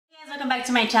welcome back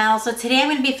to my channel. So today I'm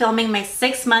going to be filming my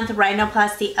 6-month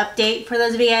rhinoplasty update. For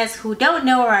those of you guys who don't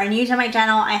know or are new to my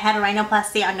channel, I had a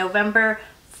rhinoplasty on November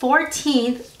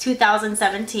 14th,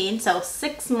 2017, so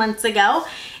 6 months ago,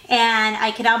 and I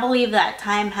cannot believe that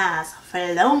time has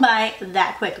flown by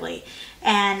that quickly.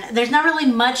 And there's not really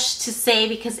much to say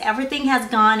because everything has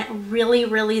gone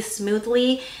really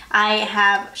smoothly. I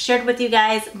have shared with you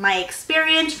guys my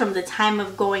experience from the time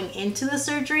of going into the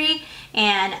surgery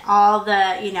and all the,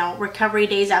 recovery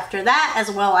days after that, as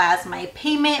well as my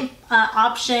payment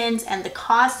options and the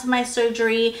cost of my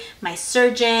surgery, my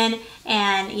surgeon,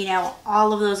 and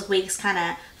all of those weeks kind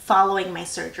of following my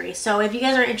surgery. So if you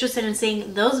guys are interested in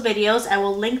seeing those videos, I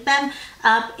will link them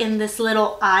up in this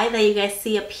little eye that you guys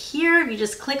see up here. If you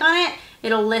just click on it,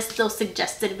 it'll list those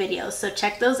suggested videos. So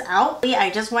check those out. I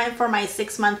just went for my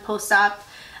 6-month post-op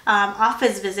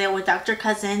office visit with Dr.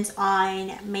 Kosins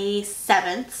on May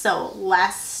 7th, so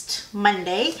last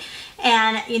Monday.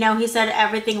 And he said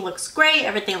everything looks great,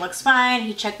 everything looks fine.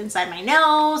 He checked inside my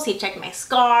nose, he checked my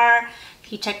scar,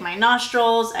 he checked my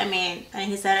nostrils. And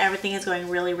he said everything is going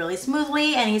really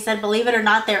smoothly. And he said, believe it or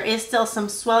not, there is still some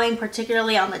swelling,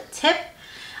 particularly on the tip.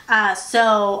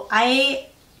 So I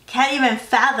can't even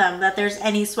fathom that there's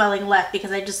any swelling left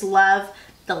because I just love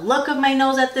the look of my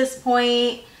nose at this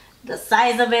point. The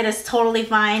size of it is totally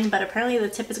fine, but apparently the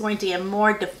tip is going to get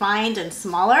more defined and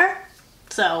smaller.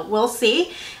 So we'll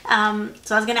see. So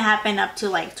that's gonna happen up to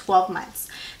like 12 months.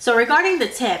 So regarding the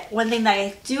tip, one thing that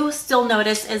I do still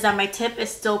notice is that my tip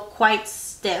is still quite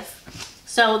stiff.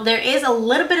 So there is a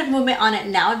little bit of movement on it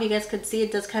now. If you guys could see,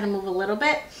 it does kind of move a little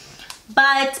bit,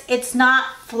 but it's not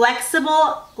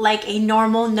flexible like a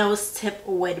normal nose tip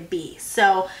would be.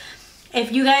 So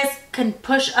if you guys can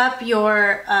push up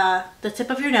your the tip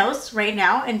of your nose right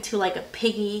now into like a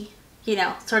piggy,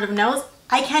 sort of nose,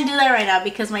 I can't do that right now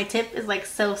because my tip is like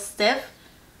so stiff.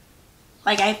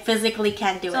 Like I physically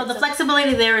can't do it. So the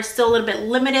flexibility there is still a little bit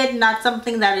limited, not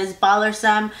something that is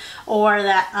bothersome or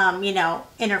that,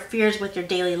 interferes with your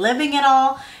daily living at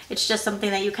all. It's just something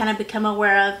that you kind of become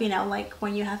aware of, like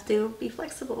when you have to be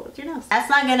flexible with your nose. That's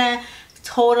not gonna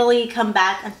totally come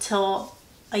back until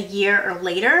a year or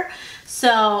later.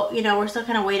 So, we're still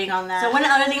kind of waiting on that. So one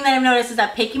other thing that I've noticed is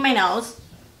that picking my nose,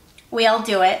 we all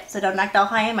do it, so don't act all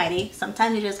high and mighty.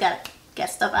 Sometimes you just gotta get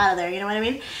stuff out of there, you know what I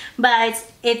mean? But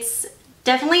it's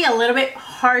definitely a little bit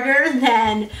harder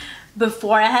than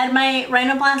before I had my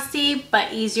rhinoplasty,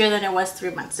 but easier than it was 3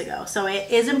 months ago. So it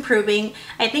is improving.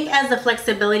 I think as the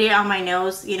flexibility on my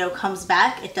nose, comes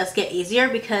back, it does get easier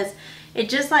because it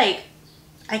just like,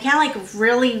 I can't like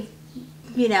really,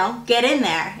 get in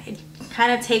there. It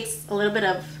kind of takes a little bit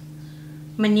of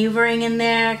maneuvering in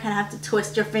there. Kind of have to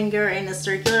twist your finger in a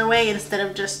circular way instead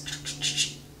of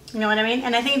just, you know what I mean?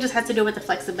 And I think it just has to do with the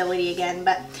flexibility again.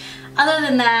 But other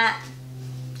than that,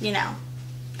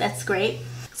 that's great.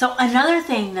 So another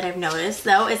thing that I've noticed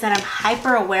though is that I'm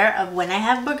hyper aware of when I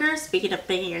have boogers. Speaking of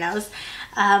picking your nose,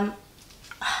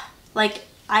 like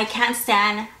I can't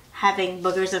stand having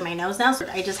boogers in my nose now. So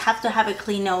I just have to have a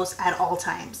clean nose at all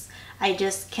times. I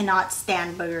just cannot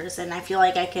stand boogers, and I feel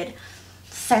like I could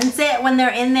sense it when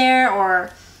they're in there or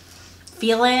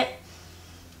feel it.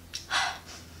 I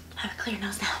have a clear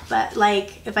nose now, but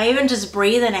like if I even just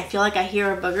breathe and I feel like I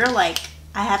hear a booger, like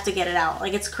I have to get it out.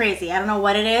 Like it's crazy. I don't know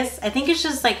what it is. I think it's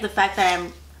just like the fact that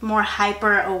I'm more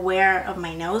hyper aware of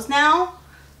my nose now,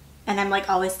 and I'm like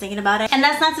always thinking about it. And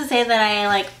that's not to say that I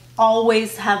like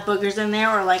always have boogers in there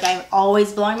or like I'm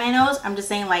always blowing my nose. I'm just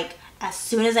saying like as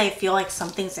soon as I feel like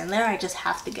something's in there, I just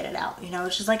have to get it out.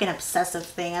 It's just like an obsessive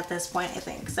thing at this point, I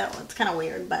think. So it's kind of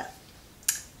weird, but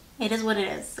it is what it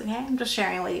is, okay? I'm just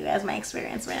sharing with you guys my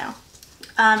experience right now.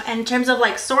 And in terms of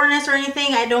like soreness or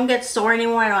anything, I don't get sore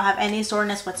anymore. I don't have any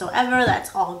soreness whatsoever.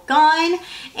 That's all gone.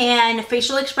 And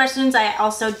facial expressions, I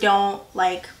also don't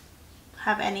like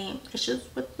have any issues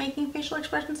with making facial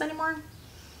expressions anymore.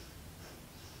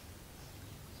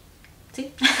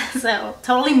 See? So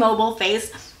totally mobile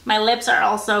face. My lips are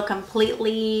also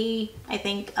completely, I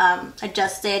think,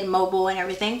 adjusted, mobile and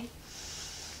everything.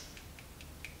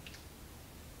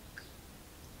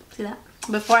 See that?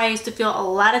 Before I used to feel a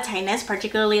lot of tightness,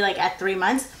 particularly like at 3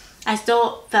 months. I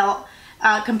still felt,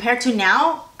 compared to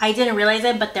now, I didn't realize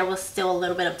it, but there was still a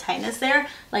little bit of tightness there.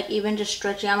 Like even just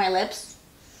stretching out my lips,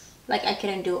 like I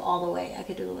couldn't do it all the way. I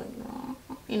could do like,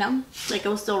 like it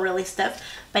was still really stiff.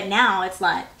 But now it's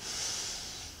like,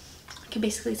 I can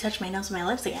basically touch my nose and my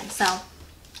lips again. So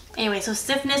anyway, so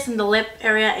stiffness in the lip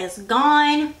area is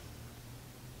gone.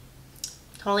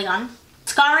 Totally gone.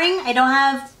 Scarring, I don't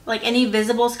have like any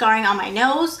visible scarring on my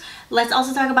nose. Let's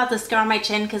also talk about the scar on my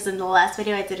chin because in the last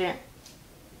video I didn't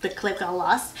the clip got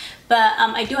lost. But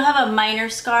I do have a minor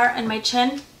scar in my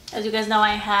chin. As you guys know,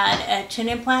 I had a chin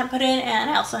implant put in, and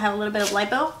I also have a little bit of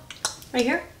lipo right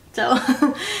here. So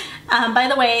by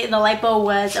the way, the lipo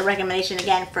was a recommendation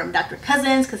again from Dr.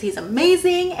 Kosins, because he's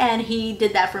amazing and he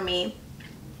did that for me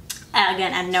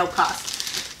again at no cost.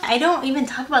 I don't even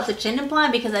talk about the chin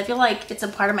implant because I feel like it's a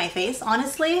part of my face,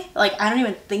 honestly. Like, I don't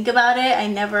even think about it. I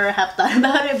never have thought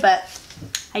about it, but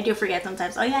I do forget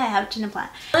sometimes. Oh yeah, I have a chin implant.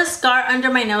 The scar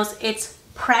under my nose, it's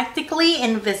practically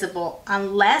invisible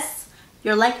unless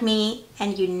you're like me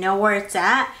and you know where it's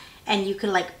at and you could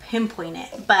like pinpoint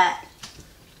it. But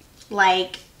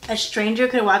like, a stranger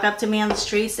could walk up to me on the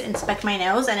streets to inspect my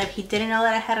nose, and if he didn't know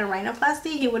that I had a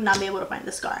rhinoplasty, he would not be able to find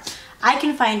the scar. I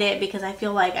can find it because I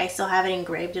feel like I still have it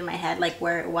engraved in my head, like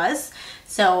where it was.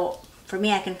 So for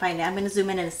me, I can find it. I'm going to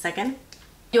zoom in a second.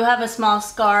 I do have a small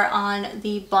scar on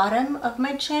the bottom of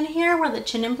my chin here where the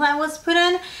chin implant was put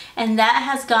in, and that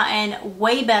has gotten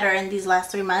way better in these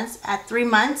last 3 months. At 3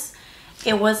 months,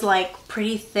 it was like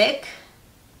pretty thick,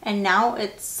 and now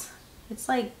it's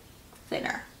like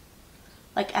thinner.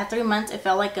 Like at 3 months, it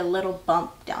felt like a little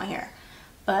bump down here,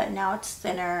 but now it's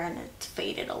thinner and it's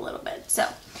faded a little bit. So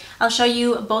I'll show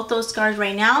you both those scars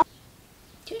right now.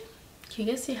 Can you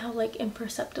guys see how like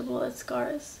imperceptible that scar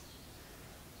is?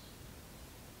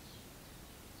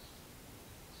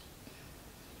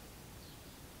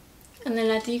 And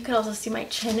then I think you could also see my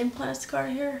chin implant scar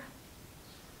here.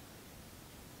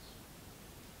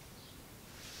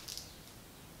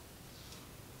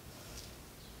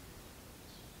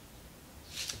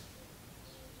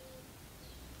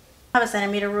 I have a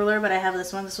centimeter ruler, but I have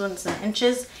this one. This one's in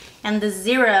inches, and the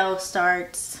 0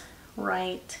 starts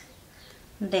right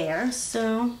there.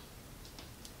 So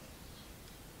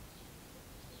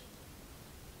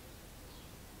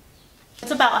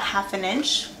it's about 1/2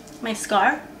 inch, my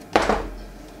scar,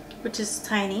 which is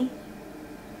tiny,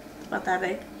 about that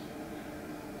big.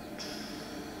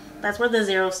 That's where the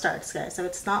 0 starts, guys. So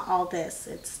it's not all this,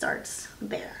 it starts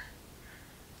there.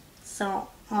 So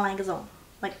like so,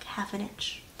 like 1/2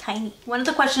 inch. Tiny. One of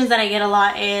the questions that I get a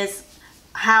lot is,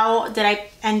 how did I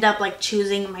end up like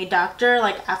choosing my doctor?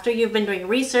 Like, after you've been doing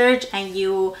research and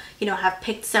you know, have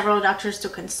picked several doctors to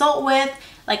consult with,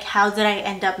 like, how did I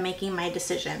end up making my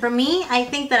decision? For me, I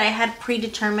think that I had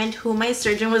predetermined who my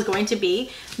surgeon was going to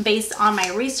be based on my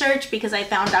research, because I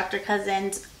found Dr.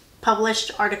 Kosins' published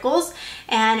articles,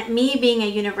 and me being a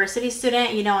university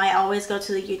student, you know, I always go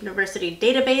to the university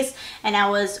database, and I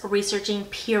was researching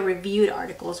peer-reviewed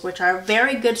articles, which are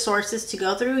very good sources to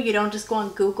go through. You don't just go on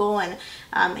Google and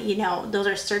you know, those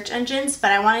are search engines,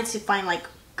 but I wanted to find like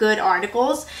good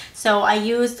articles, so I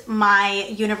used my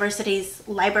university's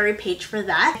library page for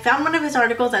that. I found one of his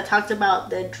articles that talked about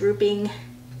the drooping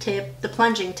tip, the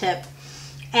plunging tip,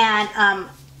 and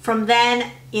from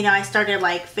then, you know, I started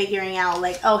like figuring out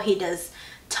like, oh, he does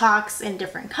talks in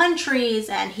different countries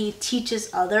and he teaches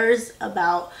others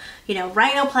about, you know,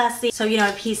 rhinoplasty. So, you know,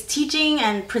 if he's teaching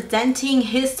and presenting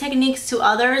his techniques to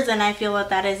others, then I feel that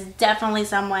that is definitely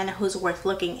someone who's worth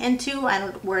looking into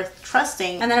and worth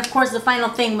trusting. And then of course the final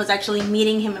thing was actually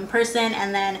meeting him in person,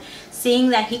 and then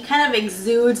seeing that he kind of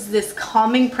exudes this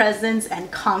calming presence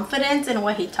and confidence in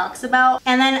what he talks about.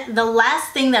 And then the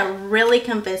last thing that really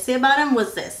convinced me about him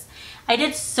was this. I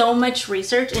did so much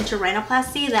research into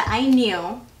rhinoplasty that I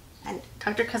knew, and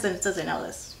Dr. Kosins doesn't know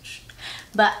this,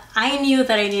 but I knew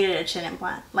that I needed a chin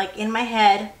implant. Like, in my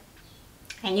head,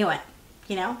 I knew it,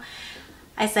 you know?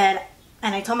 I said,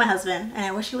 and I told my husband, and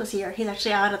I wish he was here, he's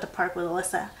actually out at the park with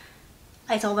Alyssa.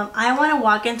 I told him, I want to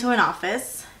walk into an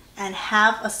office and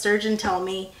have a surgeon tell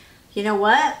me, you know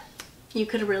what, you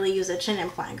could really use a chin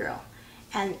implant, girl.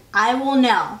 And I will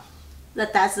know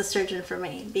that that's the surgeon for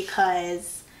me,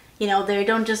 because, you know, they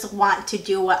don't just want to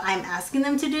do what I'm asking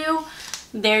them to do.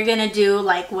 They're gonna do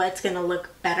like what's gonna look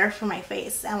better for my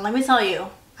face. And let me tell you,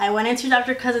 I went into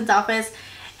Dr. Kosins' office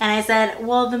and I said,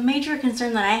 well, the major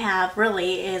concern that I have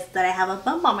really is that I have a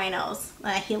bump on my nose.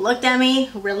 And he looked at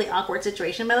me, really awkward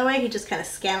situation, by the way. He just kind of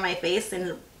scanned my face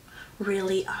in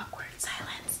really awkward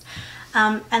silence.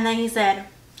 And then he said,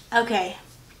 okay,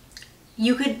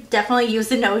 you could definitely use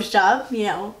the nose job, you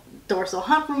know, dorsal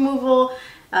hump removal,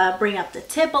 bring up the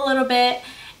tip a little bit,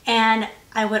 and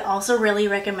I would also really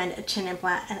recommend a chin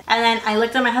implant. And then I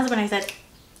looked at my husband and I said,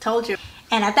 told you.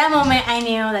 And at that moment I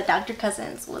knew that Dr.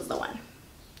 Kosins was the one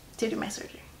to do my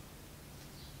surgery.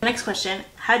 Next question,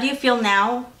 how do you feel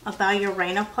now about your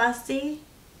rhinoplasty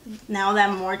now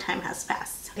that more time has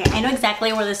passed? Okay, I know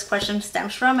exactly where this question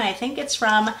stems from, and I think it's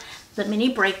from the mini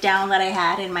breakdown that I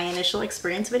had in my initial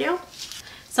experience video.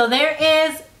 So there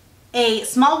is a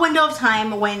small window of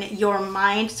time when your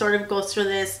mind sort of goes through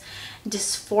this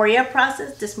dysphoria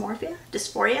process,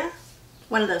 dysphoria,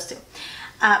 one of those two,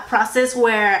 process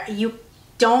where you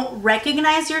don't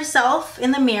recognize yourself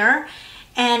in the mirror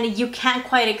and you can't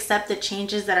quite accept the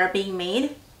changes that are being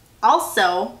made.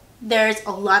 Also, there's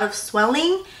a lot of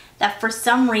swelling that for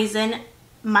some reason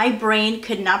my brain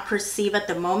could not perceive at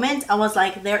the moment. I was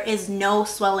like, there is no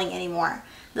swelling anymore.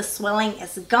 The swelling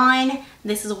is gone.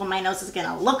 This is what my nose is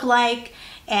gonna look like,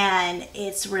 and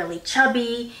it's really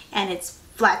chubby and it's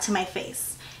flat to my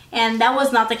face. And that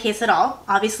was not the case at all.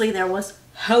 Obviously there was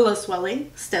hella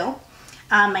swelling still.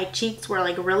 My cheeks were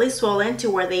like really swollen to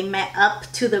where they met up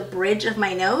to the bridge of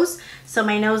my nose. So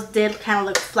my nose did kind of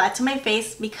look flat to my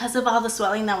face because of all the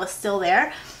swelling that was still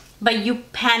there. But you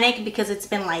panic because it's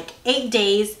been like 8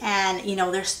 days and you know,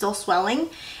 there's still swelling.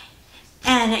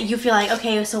 And you feel like,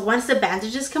 okay, so once the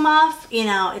bandages come off, you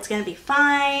know, it's gonna be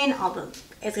fine.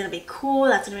 It's gonna be cool.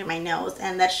 That's gonna be my nose.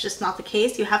 And that's just not the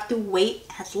case. You have to wait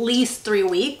at least 3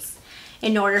 weeks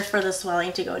in order for the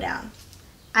swelling to go down.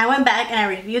 I went back and I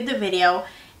reviewed the video,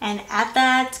 and at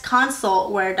that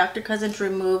consult where Dr. Kosins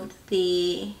removed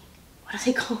the, what is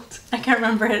it called? I can't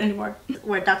remember it anymore.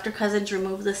 Where Dr. Kosins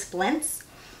removed the splints.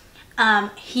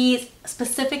 He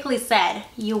specifically said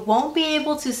you won't be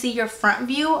able to see your front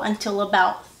view until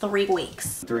about 3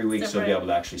 weeks. 3 weeks you'll be able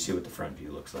to actually see what the front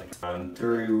view looks like.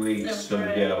 3 weeks you'll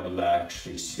be able to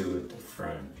actually see what the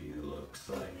front view looks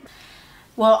like.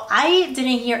 Well, I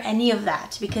didn't hear any of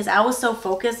that because I was so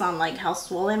focused on like how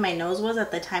swollen my nose was at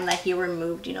the time that he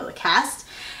removed, you know, the cast.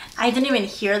 I didn't even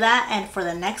hear that, and for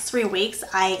the next 3 weeks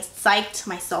I psyched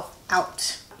myself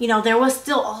out. You know, there was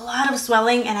still a lot of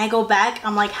swelling, and I go back,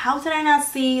 I'm like, how did I not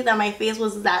see that my face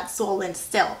was that swollen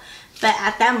still? But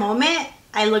at that moment,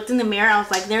 I looked in the mirror, I was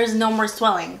like, there's no more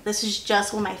swelling. This is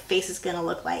just what my face is gonna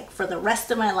look like for the rest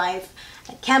of my life.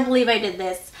 I can't believe I did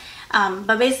this.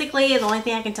 But basically, the only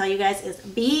thing I can tell you guys is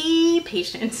be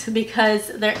patient because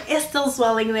there is still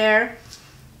swelling there.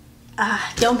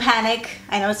 Don't panic.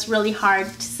 I know it's really hard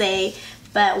to say,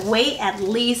 but wait at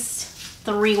least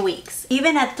 3 weeks.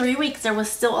 Even at 3 weeks, there was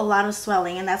still a lot of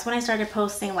swelling, and that's when I started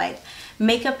posting like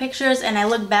makeup pictures, and I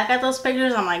look back at those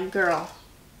pictures, I'm like, girl,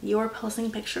 you were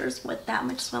posting pictures with that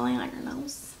much swelling on your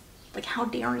nose? Like, how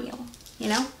dare you? You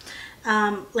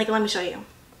know? Like, let me show you.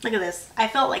 Look at this. I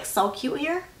felt like so cute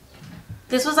here.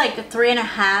 This was like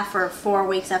 3.5 or 4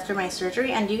 weeks after my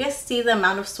surgery, and do you guys see the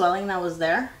amount of swelling that was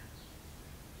there?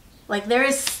 Like, there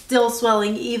is still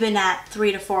swelling even at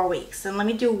 3 to 4 weeks. And let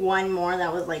me do one more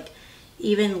that was like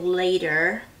even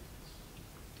later,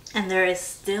 and there is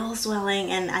still swelling,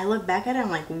 and I look back at it,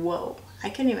 I'm like, whoa, I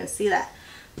couldn't even see that.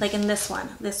 Like in this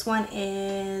one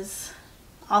is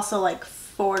also like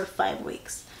 4 to 5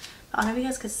 weeks. I don't know if you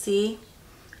guys could see,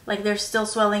 like there's still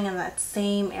swelling in that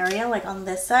same area. Like on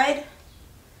this side,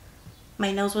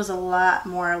 my nose was a lot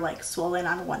more like swollen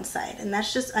on one side, and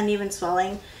that's just uneven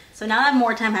swelling. So now that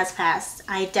more time has passed,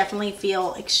 I definitely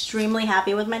feel extremely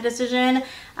happy with my decision.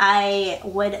 I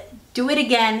would do it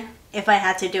again if I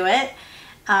had to do it.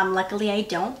 Luckily I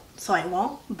don't, so I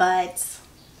won't, but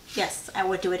yes, I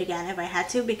would do it again if I had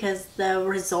to because the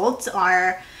results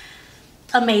are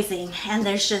amazing, and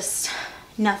there's just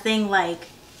nothing like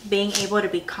being able to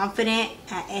be confident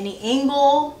at any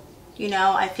angle. You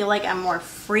know, I feel like I'm more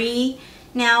free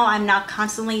now. I'm not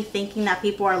constantly thinking that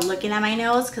people are looking at my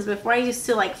nose, because before I used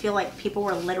to like feel like people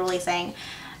were literally saying,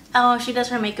 oh, she does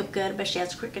her makeup good, but she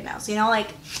has crooked nose. You know, like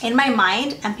in my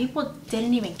mind, and people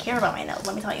didn't even care about my nose,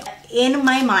 let me tell you. In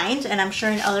my mind, and I'm sure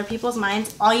in other people's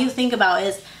minds, all you think about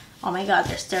is, oh my God,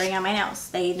 they're staring at my nose.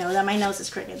 They know that my nose is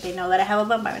crooked. They know that I have a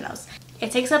bump on my nose.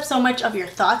 It takes up so much of your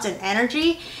thoughts and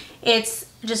energy. It's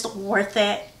just worth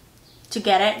it to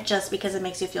get it just because it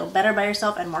makes you feel better by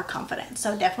yourself and more confident.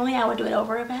 So definitely I would do it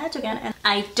over if I had to again, and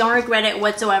I don't regret it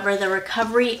whatsoever. The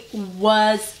recovery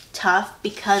was tough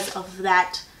because of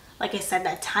that, like I said,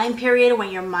 that time period when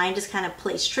your mind just kind of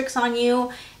plays tricks on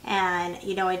you, and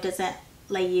you know, it doesn't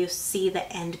let you see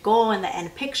the end goal and the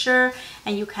end picture,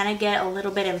 and you kind of get a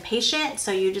little bit impatient,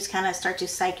 so you just kind of start to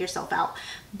psych yourself out.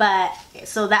 But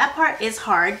so that part is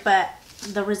hard, but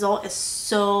the result is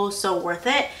so worth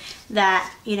it,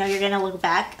 that you know, you're gonna look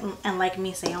back and like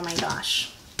me say, oh my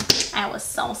gosh, I was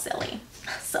so silly,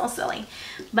 so silly.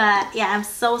 But yeah, I'm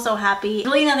so happy.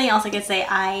 Really nothing else I could say.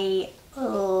 I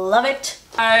love it.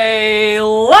 I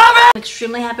love it. I'm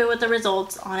extremely happy with the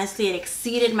results. Honestly, it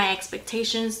exceeded my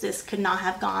expectations. This could not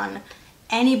have gone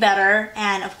any better,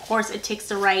 and of course it takes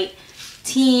the right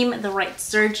team, the right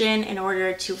surgeon in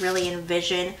order to really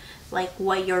envision like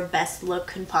what your best look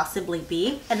can possibly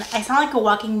be. And I sound like a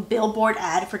walking billboard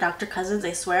ad for Dr. Kosins,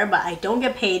 I swear, but I don't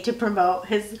get paid to promote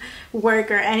his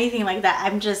work or anything like that.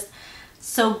 I'm just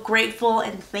so grateful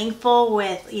and thankful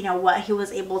with, you know, what he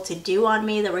was able to do on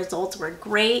me. The results were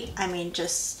great. I mean,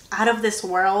 just out of this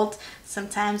world.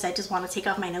 Sometimes I just want to take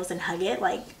off my nose and hug it.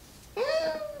 Like,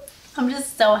 I'm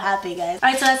just so happy, guys. All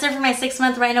right, so that's it for my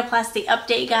 6-month rhinoplasty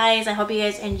update, guys. I hope you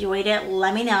guys enjoyed it.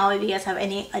 Let me know if you guys have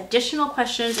any additional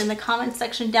questions in the comment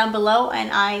section down below,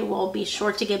 and I will be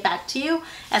sure to get back to you,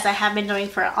 as I have been doing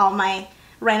for all my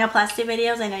rhinoplasty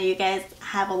videos. I know you guys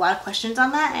have a lot of questions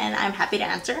on that, and I'm happy to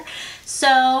answer.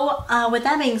 So with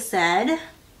that being said,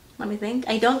 let me think.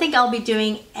 I don't think I'll be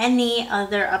doing any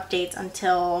other updates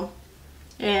until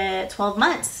 12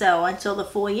 months, so until the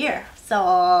full year. So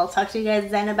I'll talk to you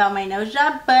guys then about my nose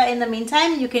job, but in the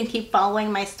meantime, you can keep following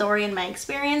my story and my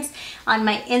experience on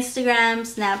my Instagram,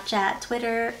 Snapchat,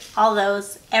 Twitter, all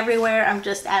those, everywhere. I'm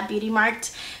just at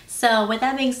Beautymarqued. So with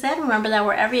that being said, remember that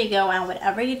wherever you go and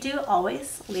whatever you do,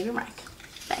 always leave your mark.